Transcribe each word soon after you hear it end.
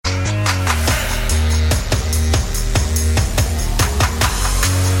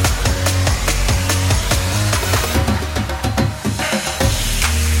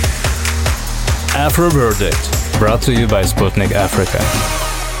AfroVerdict, brought to you by Sputnik Africa.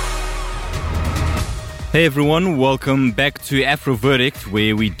 Hey everyone, welcome back to AfroVerdict,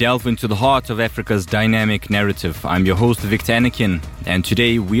 where we delve into the heart of Africa's dynamic narrative. I'm your host, Victor Anakin, and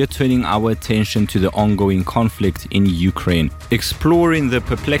today we are turning our attention to the ongoing conflict in Ukraine, exploring the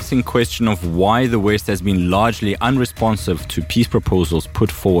perplexing question of why the West has been largely unresponsive to peace proposals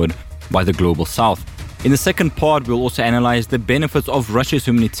put forward by the Global South. In the second part, we'll also analyze the benefits of Russia's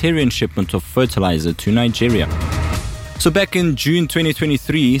humanitarian shipment of fertilizer to Nigeria. So back in June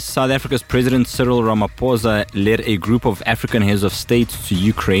 2023, South Africa's President Cyril Ramaphosa led a group of African heads of state to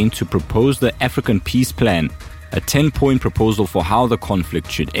Ukraine to propose the African Peace Plan, a 10-point proposal for how the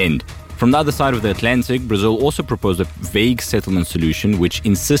conflict should end. From the other side of the Atlantic, Brazil also proposed a vague settlement solution which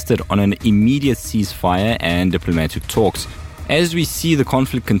insisted on an immediate ceasefire and diplomatic talks. As we see the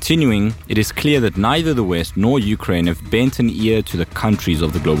conflict continuing, it is clear that neither the West nor Ukraine have bent an ear to the countries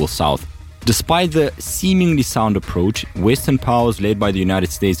of the Global South. Despite the seemingly sound approach, Western powers led by the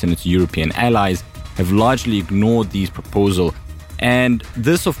United States and its European allies have largely ignored these proposals. And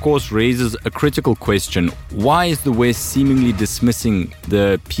this, of course, raises a critical question. Why is the West seemingly dismissing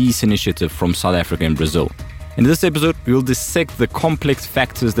the peace initiative from South Africa and Brazil? In this episode, we will dissect the complex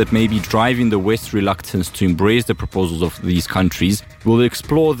factors that may be driving the West's reluctance to embrace the proposals of these countries. We'll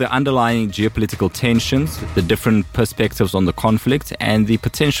explore the underlying geopolitical tensions, the different perspectives on the conflict, and the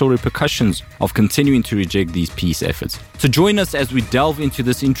potential repercussions of continuing to reject these peace efforts. So join us as we delve into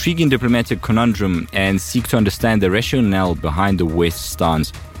this intriguing diplomatic conundrum and seek to understand the rationale behind the West's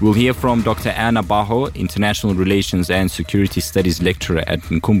stance. We'll hear from Dr. Anna Baho, International Relations and Security Studies Lecturer at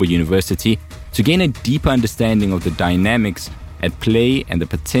Nkumba University, to gain a deeper understanding of the dynamics at play and the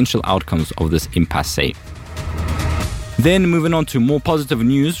potential outcomes of this impasse. Then, moving on to more positive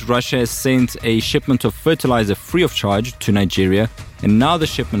news, Russia has sent a shipment of fertilizer free of charge to Nigeria, and now the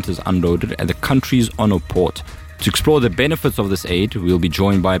shipment is unloaded at the country's Ono port. To explore the benefits of this aid, we'll be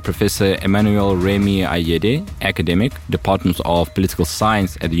joined by Professor Emmanuel Remy Ayede, academic, Department of Political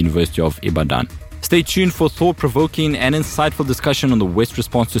Science at the University of Ibadan. Stay tuned for thought-provoking and insightful discussion on the West's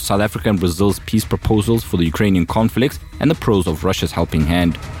response to South Africa and Brazil's peace proposals for the Ukrainian conflict and the pros of Russia's helping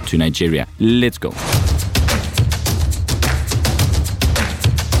hand to Nigeria. Let's go.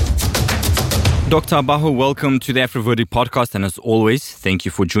 Dr. Abaho, welcome to the AfroVerdict podcast, and as always, thank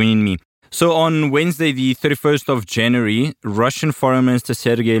you for joining me. So on Wednesday, the 31st of January, Russian Foreign Minister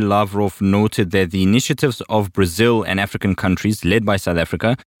Sergei Lavrov noted that the initiatives of Brazil and African countries, led by South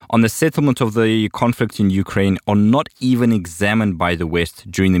Africa, on the settlement of the conflict in Ukraine are not even examined by the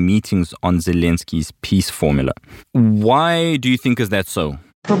West during the meetings on Zelensky's peace formula. Why do you think is that so?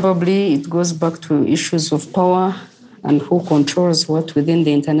 Probably it goes back to issues of power and who controls what within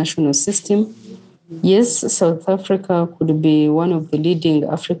the international system. Yes, South Africa could be one of the leading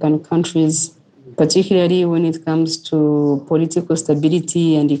African countries, particularly when it comes to political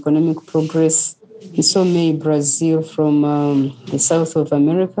stability and economic progress. So may Brazil from the south of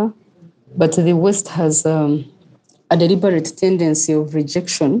America. But the West has a deliberate tendency of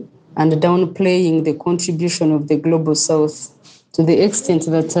rejection and downplaying the contribution of the Global South to the extent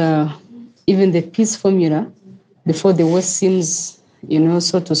that even the peace formula, before the West seems,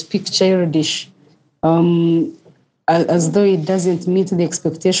 so to speak, childish, as though it doesn't meet the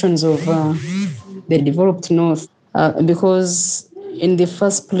expectations of the developed North. Because in the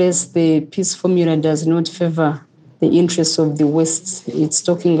first place, the peace formula does not favor the interests of the West. It's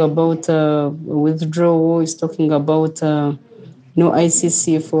talking about withdrawal, it's talking about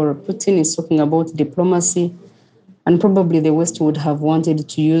ICC for Putin, it's talking about diplomacy. And probably the West would have wanted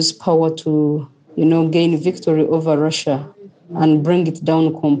to use power to, gain victory over Russia and bring it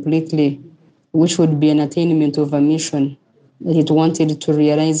down completely, which would be an attainment of a mission that it wanted to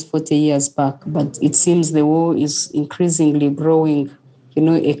realize 40 years back. But it seems the war is increasingly growing,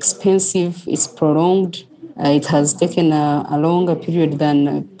 expensive, it's prolonged. It has taken a longer period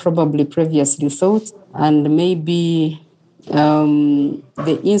than probably previously thought. And maybe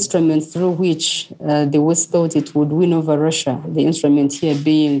the instrument through which the West thought it would win over Russia, the instrument here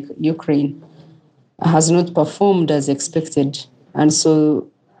being Ukraine, has not performed as expected. And so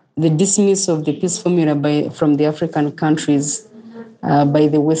the dismiss of the peace formula from the African countries by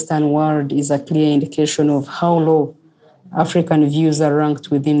the Western world is a clear indication of how low African views are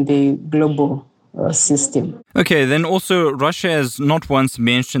ranked within the global system. Okay, then also Russia has not once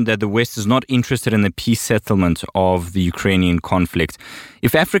mentioned that the West is not interested in the peace settlement of the Ukrainian conflict.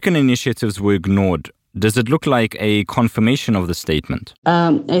 If African initiatives were ignored, does it look like a confirmation of the statement?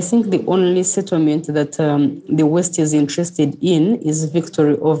 I think the only settlement that the West is interested in is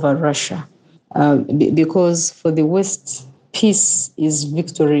victory over Russia. Because for the West, peace is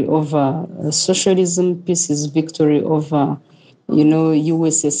victory over socialism, peace is victory over,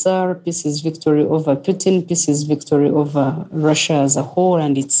 USSR, peace is victory over Putin, peace is victory over Russia as a whole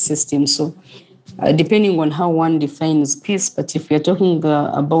and its system. So depending on how one defines peace, but if we're talking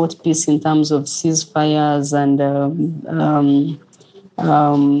about peace in terms of ceasefires and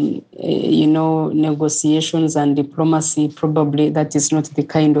negotiations and diplomacy, probably that is not the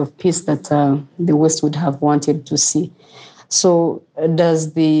kind of peace that the West would have wanted to see. So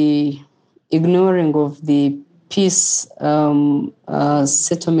does the ignoring of the peace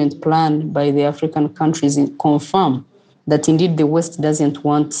settlement plan by the African countries confirm that indeed the West doesn't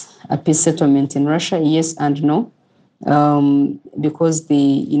want a peace settlement in Russia? Yes and no. Because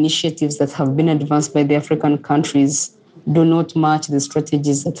the initiatives that have been advanced by the African countries do not match the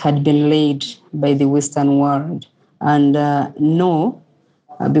strategies that had been laid by the Western world. And no,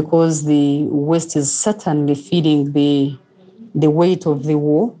 because the West is certainly feeding the weight of the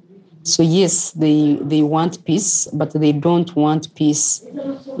war. So yes, they want peace, but they don't want peace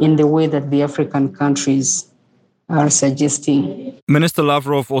in the way that the African countries are suggesting. Minister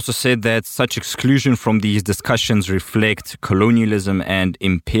Lavrov also said that such exclusion from these discussions reflect colonialism and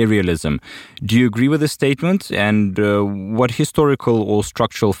imperialism. Do you agree with this statement? And what historical or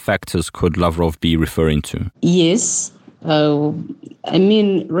structural factors could Lavrov be referring to? Yes.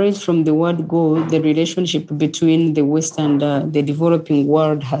 Right from the word go, the relationship between the West and the developing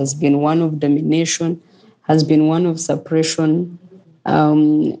world has been one of domination, has been one of suppression,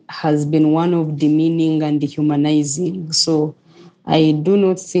 has been one of demeaning and dehumanizing. So I do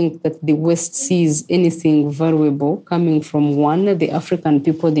not think that the West sees anything valuable coming from the African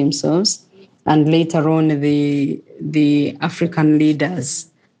people themselves, and later on the African leaders.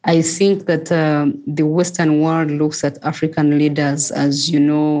 I think that the Western world looks at African leaders as,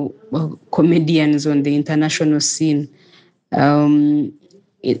 comedians on the international scene.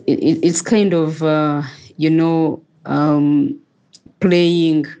 It's kind of,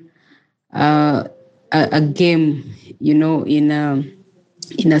 playing a game, in a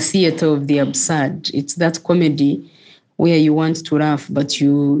theater of the absurd. It's that comedy where you want to laugh, but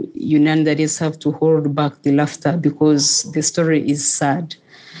you nonetheless have to hold back the laughter because the story is sad.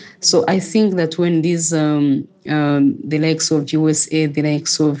 So I think that when these the likes of USA, the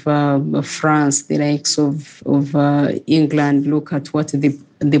likes of France, the likes of England look at what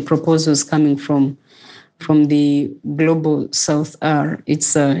the proposals coming from the global South are,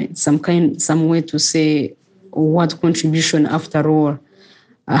 it's some way to say what contribution after all,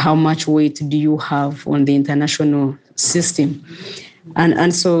 how much weight do you have on the international system,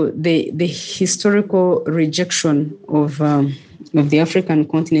 and so the historical rejection of the African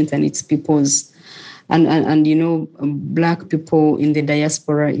continent and its peoples, and Black people in the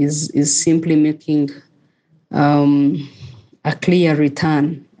diaspora is simply making a clear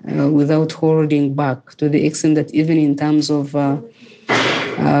return without holding back, to the extent that even in terms of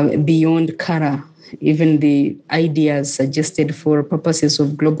beyond color, even the ideas suggested for purposes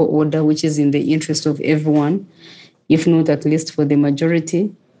of global order, which is in the interest of everyone, if not at least for the majority,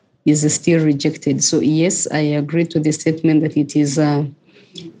 is still rejected. So yes, I agree to the statement that it is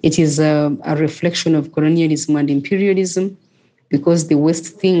a reflection of colonialism and imperialism, because the West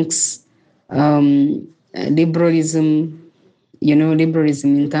thinks liberalism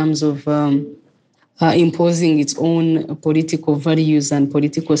in terms of imposing its own political values and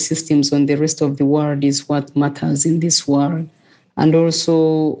political systems on the rest of the world is what matters in this world. And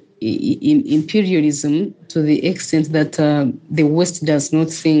also imperialism, to the extent that the West does not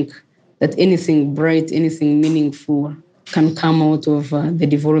think that anything bright, anything meaningful can come out of the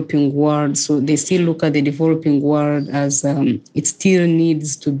developing world. So they still look at the developing world as it still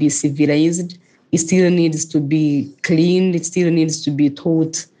needs to be civilized, it still needs to be cleaned, it still needs to be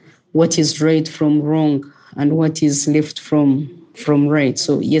taught what is right from wrong and what is left from right.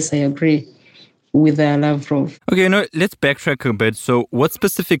 So yes, I agree with Lavrov. Okay, let's backtrack a bit. So what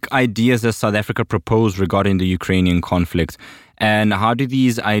specific ideas does South Africa propose regarding the Ukrainian conflict? And how do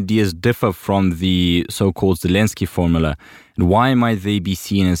these ideas differ from the so-called Zelensky formula? And why might they be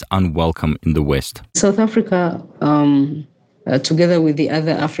seen as unwelcome in the West? South Africa, together with the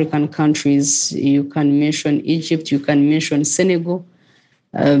other African countries, you can mention Egypt, you can mention Senegal.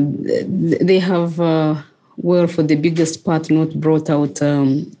 They have, for the biggest part, not brought out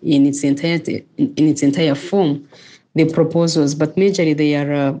in its entire form the proposals, but majorly they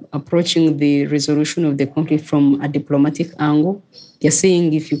are approaching the resolution of the conflict from a diplomatic angle. They're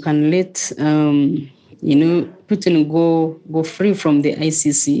saying if you can let Putin go free from the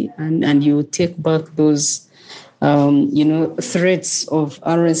ICC and you take back those threats of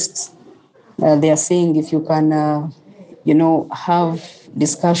arrest. They are saying if you can have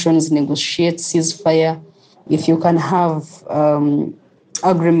discussions, negotiate ceasefire, if you can have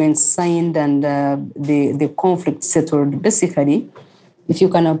agreements signed and the conflict settled, basically, if you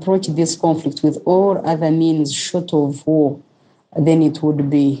can approach this conflict with all other means short of war, then it would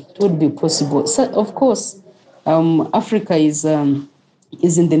be possible. So, of course, Africa is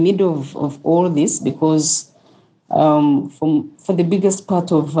in the middle of all this because for the biggest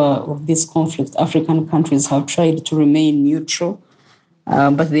part of this conflict, African countries have tried to remain neutral,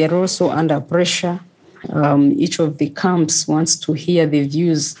 but they are also under pressure. Each of the camps wants to hear the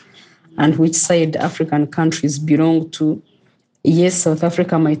views and which side African countries belong to. Yes, South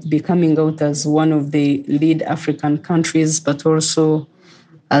Africa might be coming out as one of the lead African countries, but also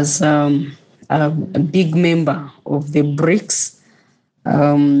as a big member of the BRICS.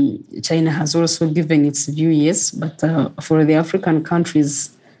 China has also given its view, yes, but for the African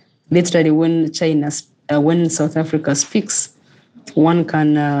countries, literally when South Africa speaks, one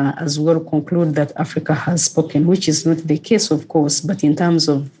can as well conclude that Africa has spoken, which is not the case, of course, but in terms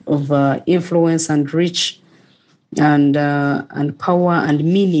of influence and reach and power and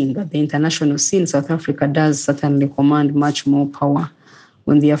meaning at the international scene, South Africa does certainly command much more power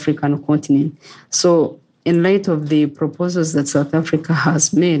on the African continent. So in light of the proposals that South Africa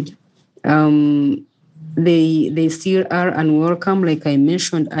has made, they still are unwelcome, like I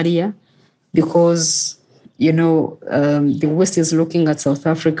mentioned earlier, because the West is looking at South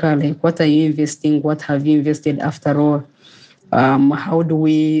Africa like, what are you investing? What have you invested after all? How do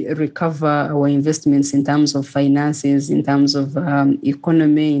we recover our investments in terms of finances, in terms of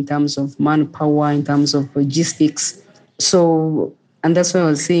economy, in terms of manpower, in terms of logistics? So, and that's why I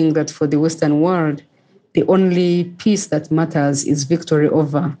was saying that for the Western world, the only peace that matters is victory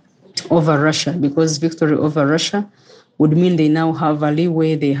over Russia, because victory over Russia would mean they now have a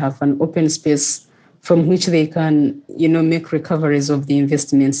leeway, they have an open space from which they can, make recoveries of the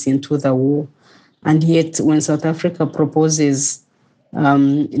investments into the war. And yet, when South Africa proposes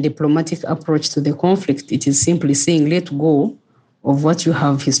a diplomatic approach to the conflict, it is simply saying, let go of what you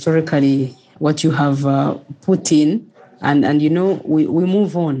have historically, what you have put in, and we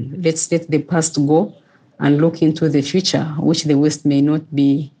move on. Let's let the past go and look into the future, which the West may not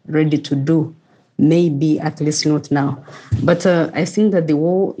be ready to do, maybe at least not now. But I think that the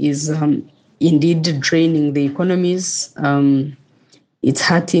war is indeed draining the economies. It's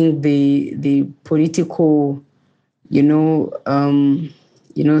hurting the political,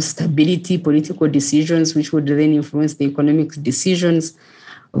 stability, political decisions, which would then influence the economic decisions.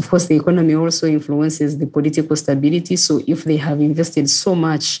 Of course, the economy also influences the political stability. So if they have invested so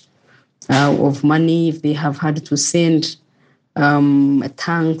much of money, if they have had to send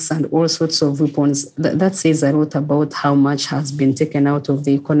tanks and all sorts of weapons, that says a lot about how much has been taken out of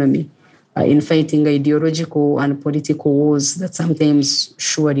the economy in fighting ideological and political wars that sometimes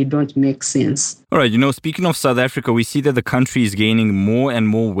surely don't make sense. All right, speaking of South Africa, we see that the country is gaining more and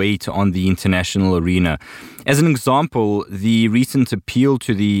more weight on the international arena. As an example, the recent appeal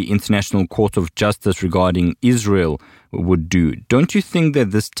to the International Court of Justice regarding Israel would do. Don't you think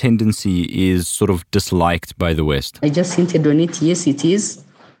that this tendency is sort of disliked by the West? I just hinted on it. Yes, it is.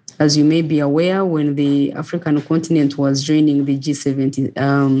 As you may be aware, when the African continent was joining the G70,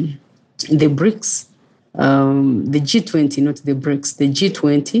 the BRICS, the G20, not the BRICS, the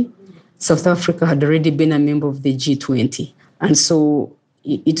G20, South Africa had already been a member of the G20. And so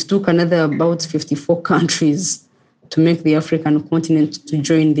it took another about 54 countries to make the African continent to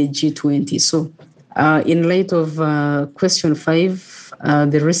join the G20. So in light of question 5,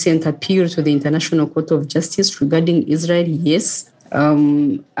 the recent appeal to the International Court of Justice regarding Israel, yes.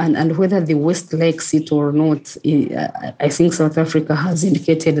 And whether the West likes it or not, I think South Africa has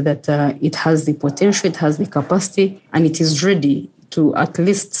indicated that it has the potential, it has the capacity, and it is ready to at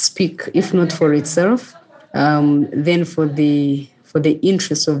least speak, if not for itself, then for the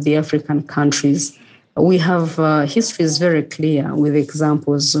interests of the African countries. We have history is very clear with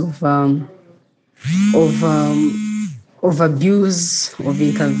examples of abuse, of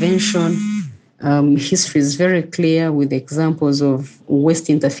intervention. History is very clear with examples of West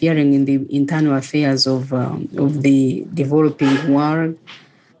interfering in the internal affairs of the developing world.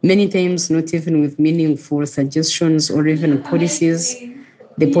 Many times, not even with meaningful suggestions or even policies.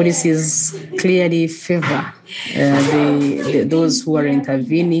 The policies clearly favor those who are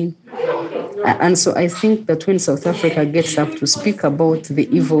intervening. And so I think that when South Africa gets up to speak about the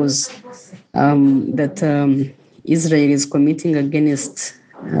evils that Israel is committing against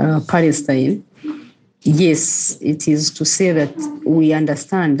Palestine, yes, it is to say that we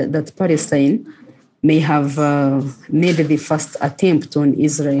understand that Palestine may have made the first attempt on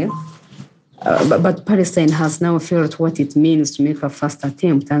Israel, But Palestine has now felt what it means to make a first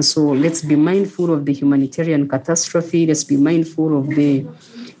attempt. And so let's be mindful of the humanitarian catastrophe. Let's be mindful of the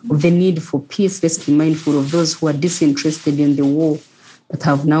need for peace. Let's be mindful of those who are disinterested in the war but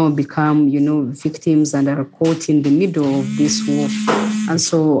have now become, victims and are caught in the middle of this war. And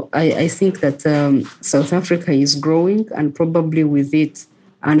so I think that South Africa is growing, and probably with it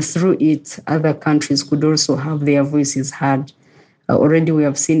and through it, other countries could also have their voices heard. Already we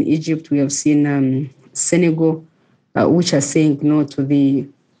have seen Egypt, we have seen Senegal, which are saying no to the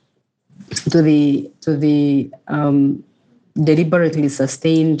deliberately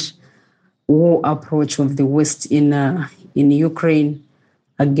sustained war approach of the West in Ukraine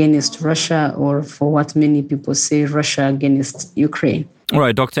against Russia, or for what many people say, Russia against Ukraine. All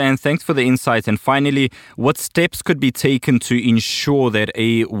right, Dr. Anne, thanks for the insight. And finally, what steps could be taken to ensure that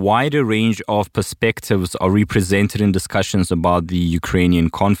a wider range of perspectives are represented in discussions about the Ukrainian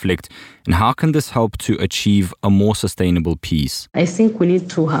conflict? And how can this help to achieve a more sustainable peace? I think we need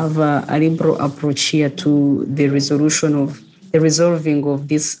to have a liberal approach here to the resolving of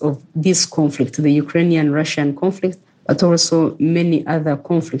this conflict, the Ukrainian-Russian conflict, but also many other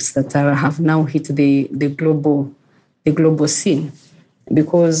conflicts that have now hit the global scene.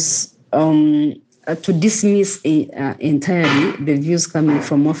 Because to dismiss entirely the views coming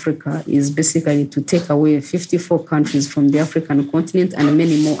from Africa is basically to take away 54 countries from the African continent and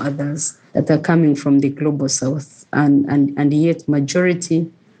many more others that are coming from the global south. And yet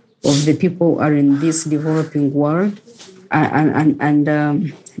majority of the people are in this developing world. And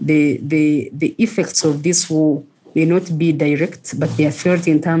the effects of this war may not be direct, but they are felt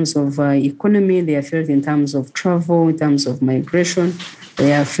in terms of economy, they are felt in terms of travel, in terms of migration,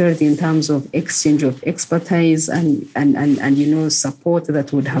 they are felt in terms of exchange of expertise and support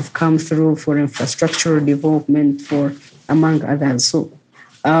that would have come through for infrastructural development, for among others. So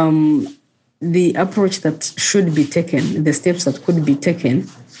the approach that should be taken, the steps that could be taken,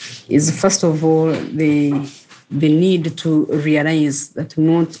 is first of all the need to realize that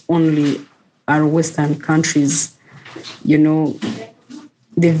not only are Western countries, not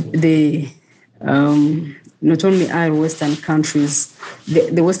only are Western countries,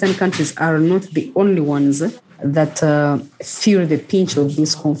 the Western countries are not the only ones that feel the pinch of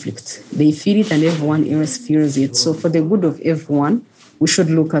this conflict. They feel it and everyone else feels it. So for the good of everyone, we should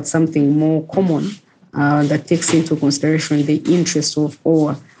look at something more common that takes into consideration the interests of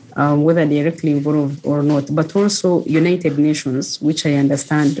all, whether directly involved or not, but also United Nations, which I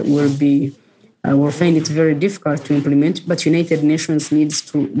understand will find it very difficult to implement, but United Nations needs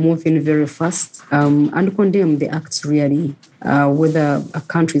to move in very fast and condemn the acts really, whether a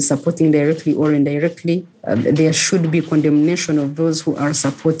country is supporting directly or indirectly. There should be condemnation of those who are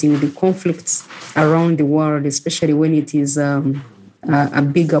supporting the conflicts around the world, especially when it is a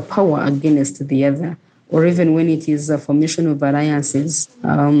bigger power against the other, or even when it is a formation of alliances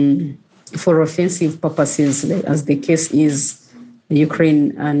for offensive purposes, as the case is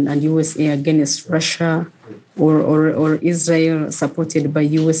Ukraine and USA against Russia, or Israel supported by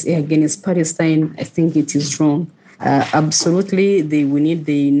USA against Palestine. I think it is wrong. Absolutely, we need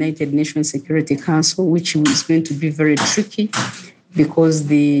the United Nations Security Council, which is going to be very tricky because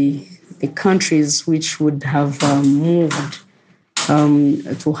the countries which would have moved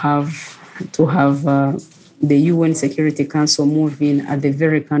to have the UN Security Council move in are the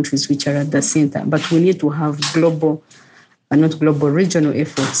very countries which are at the center. But we need to have regional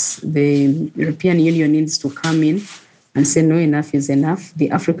efforts. The European Union needs to come in and say no, enough is enough. The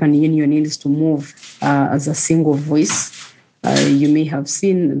African Union needs to move as a single voice. You may have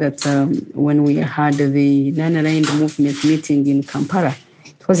seen that when we had the Non-Aligned Movement meeting in Kampala,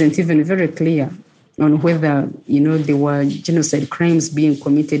 it wasn't even very clear on whether there were genocide crimes being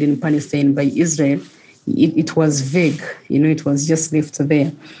committed in Palestine by Israel. It was vague, it was just left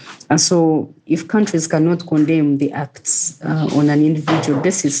there. And so if countries cannot condemn the acts on an individual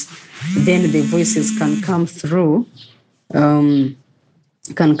basis, then the voices can come through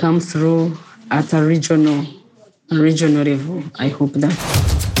at a regional level. I hope that.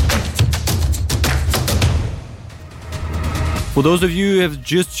 For those of you who have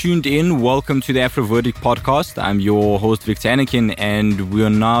just tuned in, welcome to the AfroVerdict podcast. I'm your host, Victor Anakin, and we are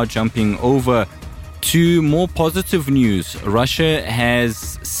now jumping over to more positive news. Russia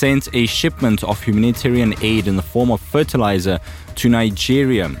has sent a shipment of humanitarian aid in the form of fertilizer to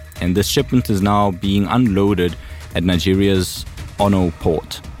Nigeria, and this shipment is now being unloaded at Nigeria's Ono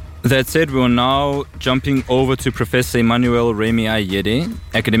port. That said, we are now jumping over to Professor Emmanuel Remy Ayede,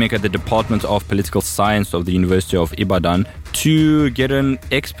 academic at the Department of Political Science of the University of Ibadan, to get an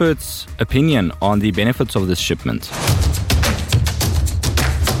expert's opinion on the benefits of this shipment.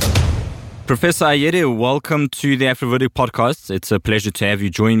 Professor Ayede, welcome to the AfroVerdict podcast. It's a pleasure to have you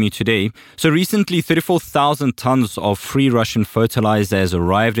join me today. So recently, 34,000 tons of free Russian fertilizer has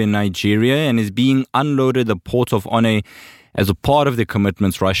arrived in Nigeria and is being unloaded at the port of One as a part of the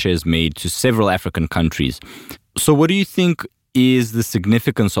commitments Russia has made to several African countries. So what do you think is the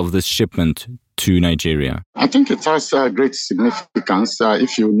significance of this shipment to Nigeria? I think it has great significance.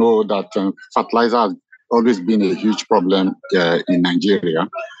 If you know that fertilizer has always been a huge problem in Nigeria.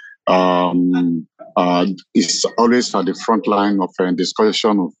 It's always at the front line of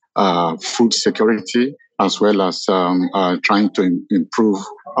discussion of food security, as well as trying to improve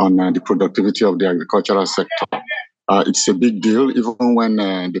on the productivity of the agricultural sector. It's a big deal, even when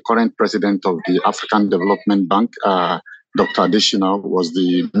the current president of the African Development Bank, Dr. Adesina, was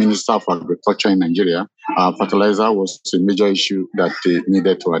the Minister for Agriculture in Nigeria. Fertilizer was a major issue that they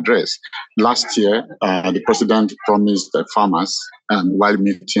needed to address. Last year, the president promised the farmers, while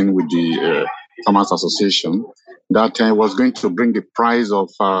meeting with the Farmers Association, that was going to bring the price of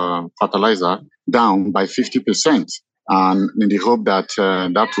fertilizer down by 50%. And in the hope that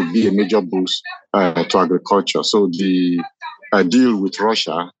that would be a major boost to agriculture. So the deal with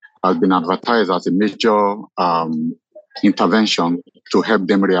Russia has been advertised as a major intervention to help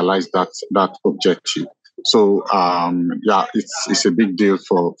them realize that objective. So it's a big deal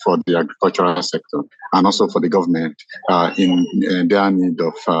for the agricultural sector and also for the government in their need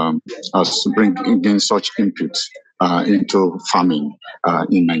of us bringing such inputs into farming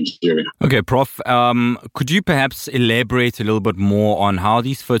in Nigeria. Okay, Prof, could you perhaps elaborate a little bit more on how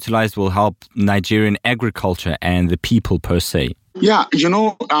these fertilizers will help Nigerian agriculture and the people per se? Yeah,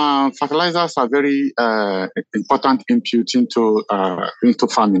 fertilizers are very important input into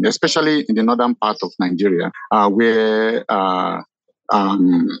farming, especially in the northern part of Nigeria, where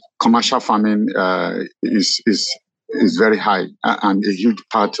commercial farming is very high and a huge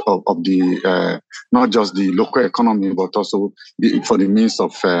part of the not just the local economy, but also for the means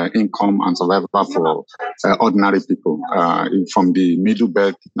of income and survival for ordinary people from the middle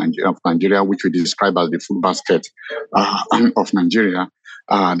belt of Nigeria, which we describe as the food basket of Nigeria.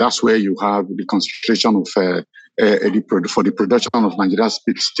 That's where you have the concentration of for the production of Nigeria's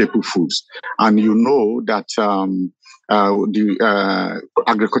staple foods, and you know that. The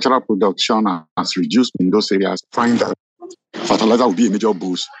agricultural production has reduced in those areas. Find that fertilizer will be a major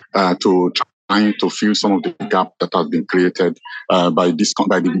boost to trying to fill some of the gap that has been created by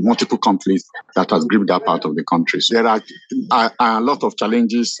the multiple conflicts that has gripped that part of the country. So there are a lot of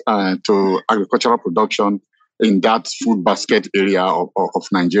challenges to agricultural production in that food basket area of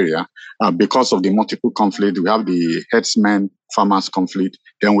Nigeria. Because of the multiple conflict, we have the herdsmen-farmers conflict.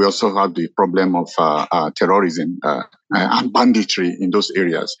 Then we also have the problem of terrorism and banditry in those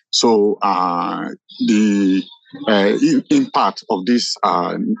areas. So the impact of these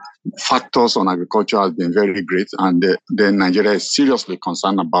factors on agriculture has been very great, and then Nigeria is seriously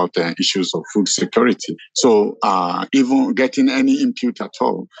concerned about issues of food security. So even getting any input at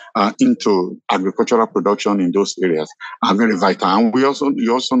all into agricultural production in those areas are very vital. And you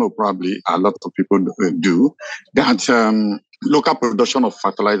also know, probably a lot of people do, that local production of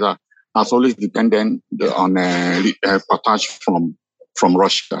fertilizer has always depended on potash from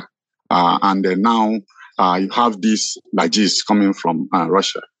Russia, and now you have this like this coming from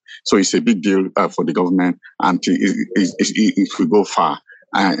Russia. So it's a big deal for the government, and if we go far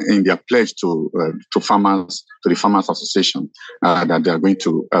in their pledge to farmers, to the Farmers Association, that they are going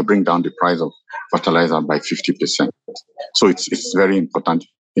to bring down the price of fertilizer by 50%. So it's very important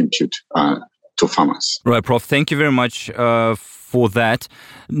input to farmers. Right, Prof. Thank you very much for that.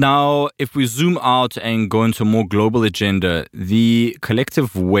 Now, if we zoom out and go into a more global agenda, the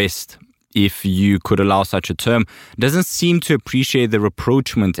collective West, if you could allow such a term, doesn't seem to appreciate the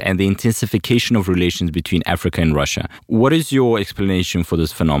rapprochement and the intensification of relations between Africa and Russia. What is your explanation for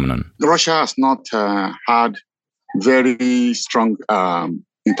this phenomenon? Russia has not had very strong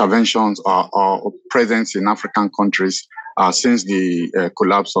interventions or presence in African countries since the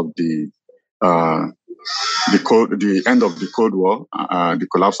collapse of the end of the Cold War, the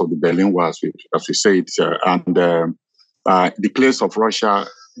collapse of the Berlin Wall, as we say it, and the place of Russia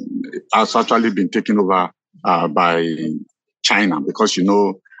has actually been taken over by China, because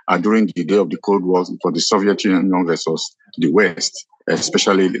during the day of the Cold War, for the Soviet Union versus the West,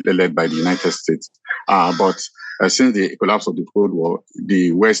 especially led by the United States. But since the collapse of the Cold War,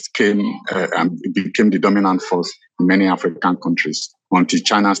 the West came and became the dominant force in many African countries until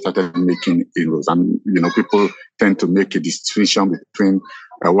China started making inroads. And people tend to make a distinction between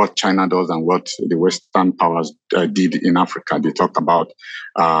what China does and what the Western powers did in Africa. They talk about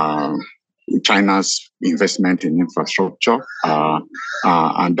China's investment in infrastructure,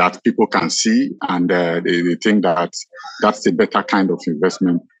 and that people can see, and they think that that's a better kind of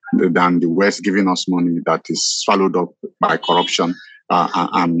investment than the West giving us money that is swallowed up by corruption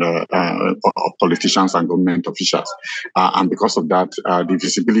and politicians and government officials. And because of that, the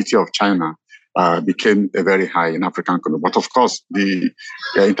visibility of China became very high in African countries. But of course, the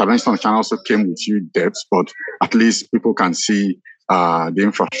intervention of China also came with huge debts, but at least people can see the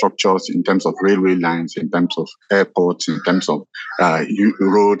infrastructures in terms of railway lines, in terms of airports, in terms of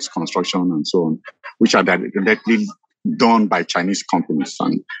roads, construction, and so on, which are directly done by Chinese companies,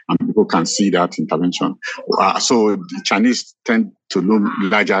 and people can see that intervention. So the Chinese tend to loom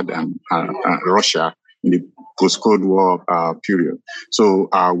larger than Russia in the post-Cold War period. So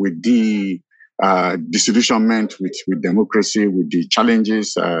with the disillusionment with democracy, with the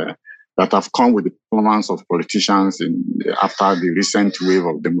challenges that have come with the performance of politicians after the recent wave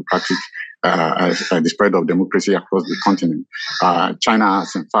of democratic, the spread of democracy across the continent, China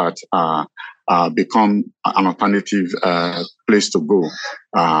has in fact become an alternative place to go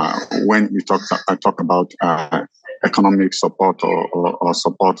when we talk about economic support or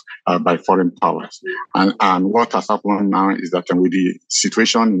support by foreign powers. And what has happened now is that with the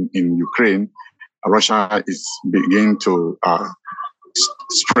situation in Ukraine, Russia is beginning to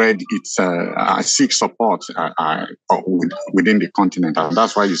spread its seek support within the continent, and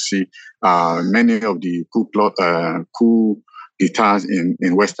that's why you see many of the coup d'etats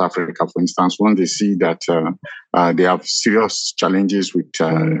in West Africa, for instance, when they see that they have serious challenges with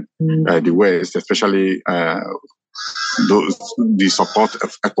the West, especially the support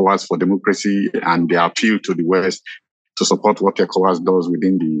of ECOWAS for democracy and the appeal to the West to support what ECOWAS does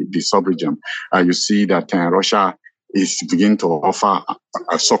within the sub-region. You see that Russia is beginning to offer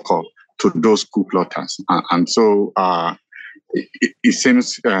a succor to those coup plotters. And so it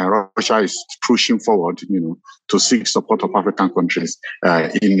seems Russia is pushing forward, to seek support of African countries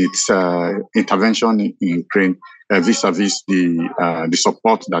in its intervention in Ukraine vis-a-vis the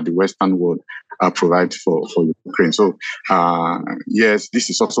support that the Western world provides for Ukraine. So, yes, this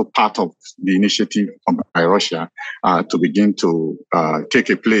is also part of the initiative by Russia to begin to take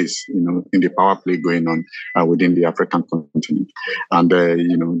a place, in the power play going on within the African continent. And,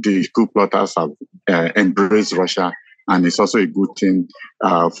 the coup plotters have embraced Russia, and it's also a good thing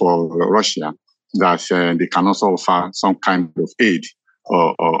for Russia that they can also offer some kind of aid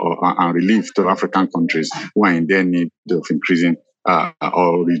or relief to African countries who are in their need of increasing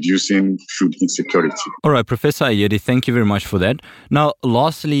or reducing food insecurity. All right, Professor Ayede, thank you very much for that. Now,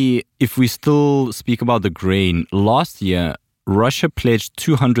 lastly, if we still speak about the grain, last year, Russia pledged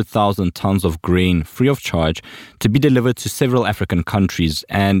 200,000 tons of grain free of charge to be delivered to several African countries.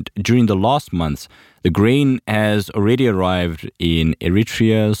 And during the last month, the grain has already arrived in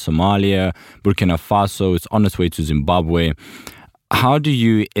Eritrea, Somalia, Burkina Faso. It's on its way to Zimbabwe. How do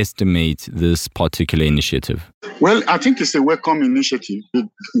you estimate this particular initiative? Well, I think it's a welcome initiative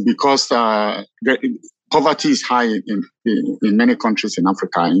because poverty is high in many countries in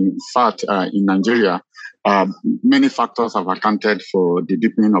Africa. In fact, in Nigeria, many factors have accounted for the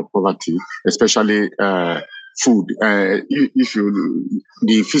deepening of poverty, especially food.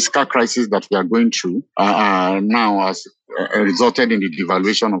 The fiscal crisis that we are going through now has resulted in the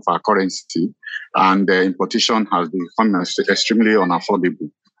devaluation of our currency, and the importation has become extremely unaffordable.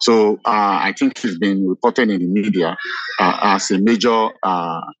 So I think it's been reported in the media as a major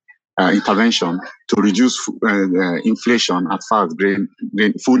intervention to reduce inflation as far as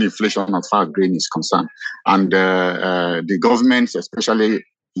food inflation as far as grain is concerned. And the governments, especially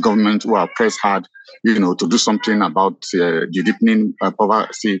governments who are pressed hard, to do something about the deepening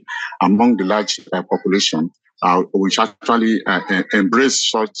poverty among the large population, which actually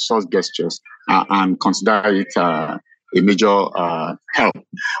embrace such gestures and consider it a major help.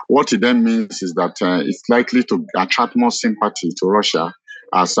 What it then means is that it's likely to attract more sympathy to Russia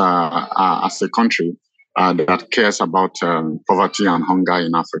as a country that cares about poverty and hunger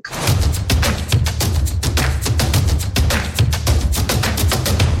in Africa.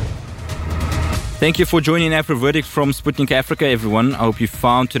 Thank you for joining AfroVerdict from Sputnik Africa, everyone. I hope you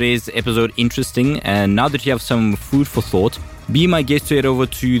found today's episode interesting. And now that you have some food for thought, be my guest to head over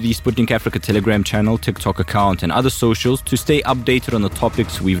to the Sputnik Africa Telegram channel, TikTok account, and other socials to stay updated on the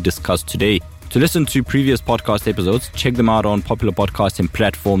topics we've discussed today. To listen to previous podcast episodes, check them out on popular podcasting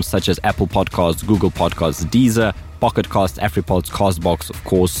platforms such as Apple Podcasts, Google Podcasts, Deezer, Pocket Cast, AfriPods, Castbox, of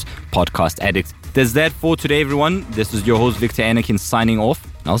course, Podcast Addict. That's that for today, everyone. This is your host, Victor Anakin, signing off.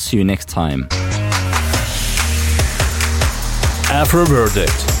 I'll see you next time.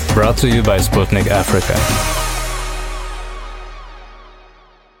 AfroVerdict, brought to you by Sputnik Africa.